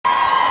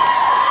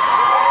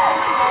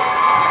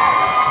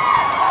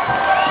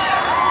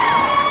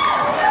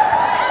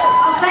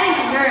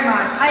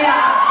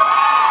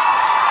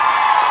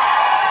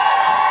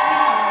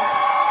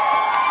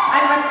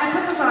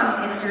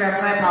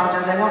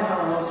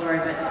story,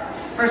 but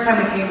first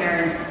time we came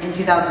here in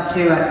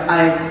 2002,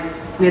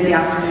 we had the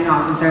afternoon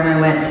off, and Sarah and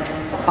I went,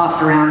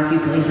 popped around a few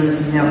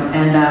places, you know,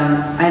 and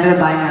I ended up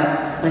buying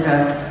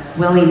a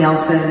Willie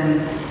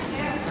Nelson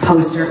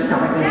poster, you know,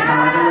 like they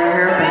sell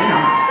everywhere, but you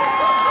know,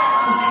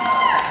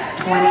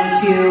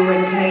 22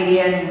 and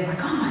Canadian, I'm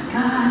like, oh my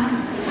god,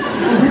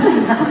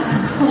 Willie Nelson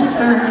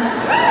poster.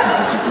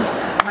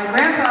 My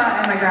grandpa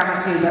and my grandma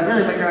too, but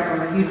really my grandpa,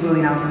 I'm a huge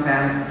Willie Nelson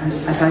fan. And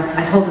so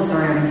I told the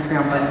story on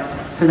Instagram, but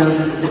for those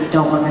that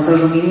don't look at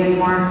social media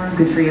anymore,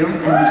 good for you, and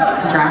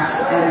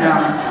congrats. And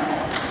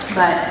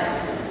but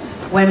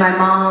when my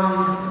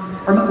mom,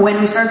 or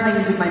when we started playing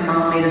music, my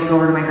mom made us go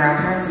over to my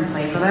grandparents and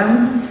play for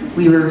them.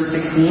 We were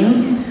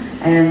 16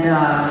 and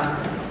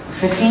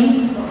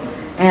 15,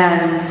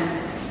 and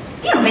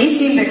you know, they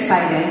seemed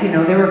excited. You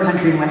know, they were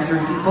country and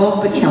western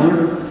people, but you know, we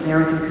were there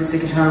with the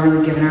acoustic guitar,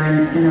 really giving her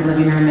in their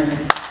living room, and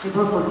they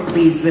both looked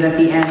pleased. But at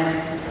the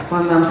end,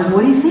 my mom said,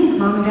 "What do you think,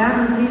 Mom and Dad?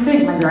 What do you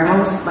think?" My grandma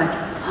was like,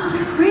 "Oh,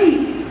 they're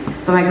great."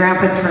 But my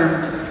grandpa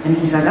turned and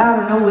he said,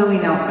 "Oh, no Willie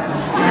Nelson."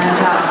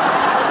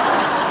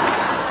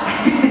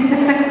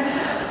 And,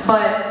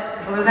 but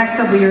over the next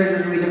couple of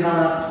years, as we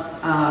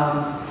developed,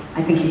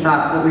 I think he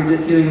thought what we were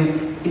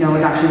doing, you know,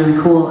 was actually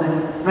really cool.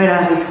 And right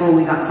out of high school,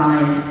 we got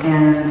signed,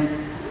 and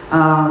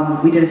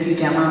we did a few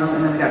demos,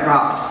 and then we got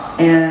dropped.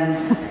 And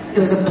it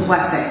was a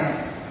blessing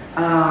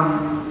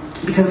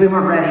because we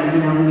weren't ready.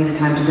 You know, we needed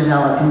time to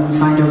develop, and we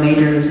signed to a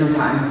major. There was no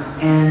time,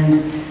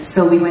 and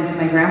so we went to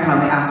my grandpa.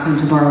 And we asked him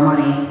to borrow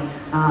money.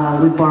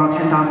 We borrowed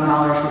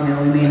 $10,000 from him.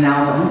 We made an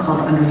album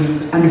called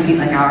Under Feet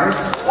Like Ours.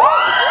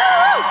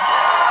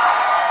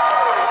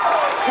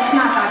 It's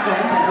not that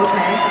good, but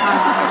okay.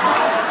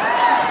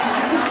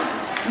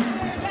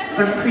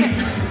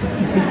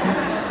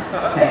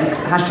 Okay,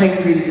 hashtag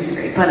agree to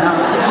disagree. But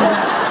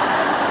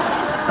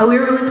we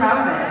were really proud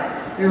of it.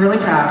 We were really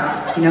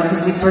proud, you know,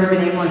 because we'd sort of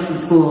been aimless in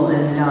school,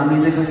 and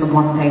music was the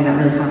one thing that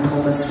really kind of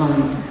pulled us from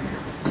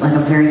like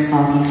a very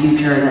foggy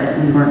future that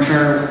we weren't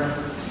sure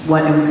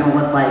what it was going to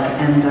look like.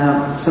 And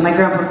so my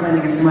grandpa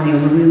lending us the money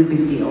was a really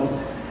big deal.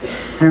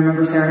 I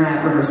remember Sarah and I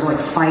at rehearsal,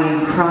 like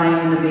fighting, crying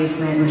in the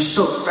basement. We were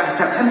so stressed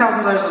out. $10,000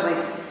 was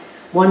like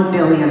 $1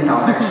 billion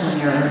when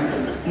you're,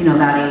 you know,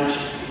 that age.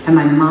 And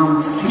my mom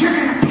was like, "You're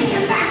gonna pay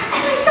him back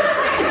every time."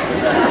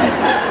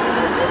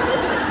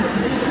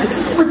 Like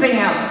flipping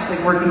out, just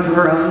like working through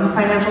her own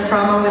financial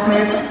trauma with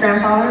my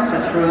grandfather,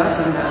 but through us.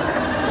 And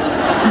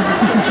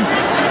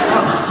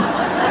oh,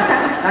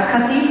 okay, that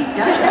cut deep,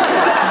 yeah.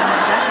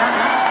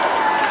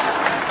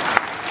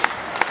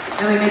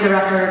 And we made the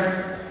record,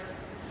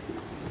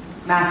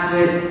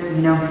 mastered it,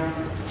 you know,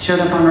 showed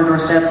up on our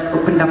doorstep,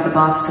 opened up the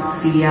box, took the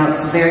CD out,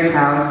 so very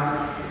proud.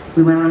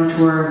 We went on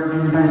tour,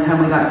 and by the time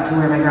we got to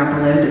where my grandpa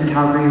lived in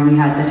Calgary, we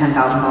had the $10,000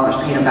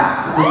 paid him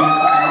back.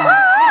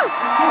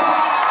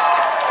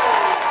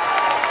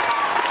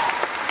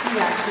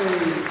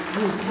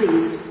 He was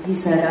pleased. He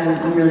said,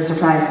 I'm really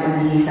surprised,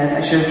 and he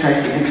said, I should have tried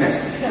to do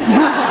interest.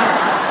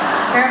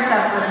 Very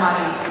obsessed with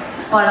money.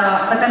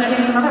 But then he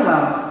gave us another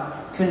loan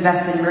to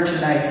invest in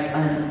merchandise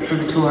for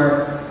the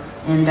tour,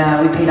 and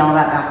we paid all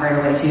that back right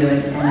away too.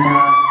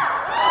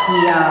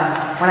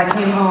 When I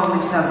came home in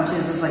 2002,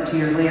 this was like 2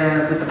 years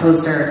later, with the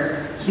poster,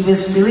 he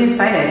was really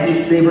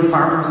excited. They were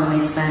farmers, and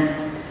they'd spent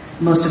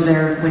most of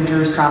their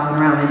winters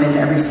traveling around. They'd been to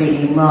every state,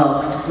 and he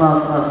loved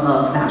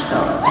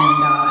Nashville. And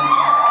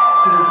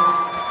it was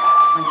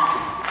like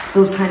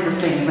those kinds of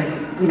things, like,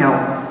 you know,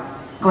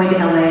 going to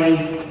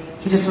LA.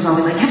 He just was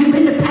always like, "Have you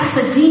been to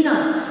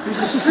Pasadena? There's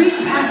a street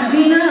in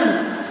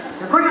Pasadena.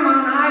 Your grandma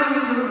and I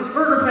used to go to this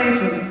burger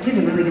place," and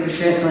didn't really give a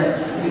shit, but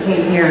we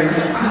came here and he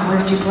said, "Wow, where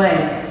did you play?"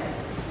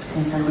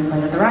 And he said, "We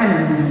played at the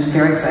Ryman," and he was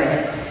very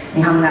excited. And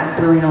he hung that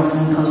Willie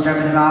Nelson poster up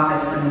in his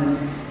office, and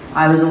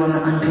I was the one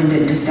that unpinned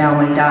it and took down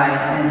when he died.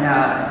 And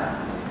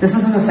this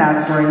isn't a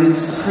sad story. He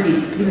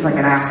was like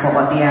an asshole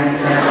at the end.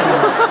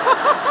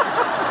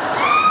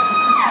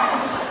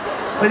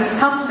 But his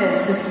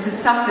toughness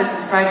is probably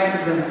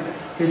because of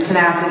his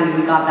tenacity.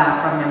 We got that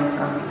from him,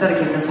 so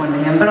dedicate this one to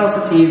him, but also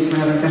to you for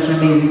having such an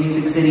amazing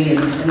music city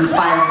and an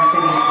inspiring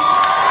city.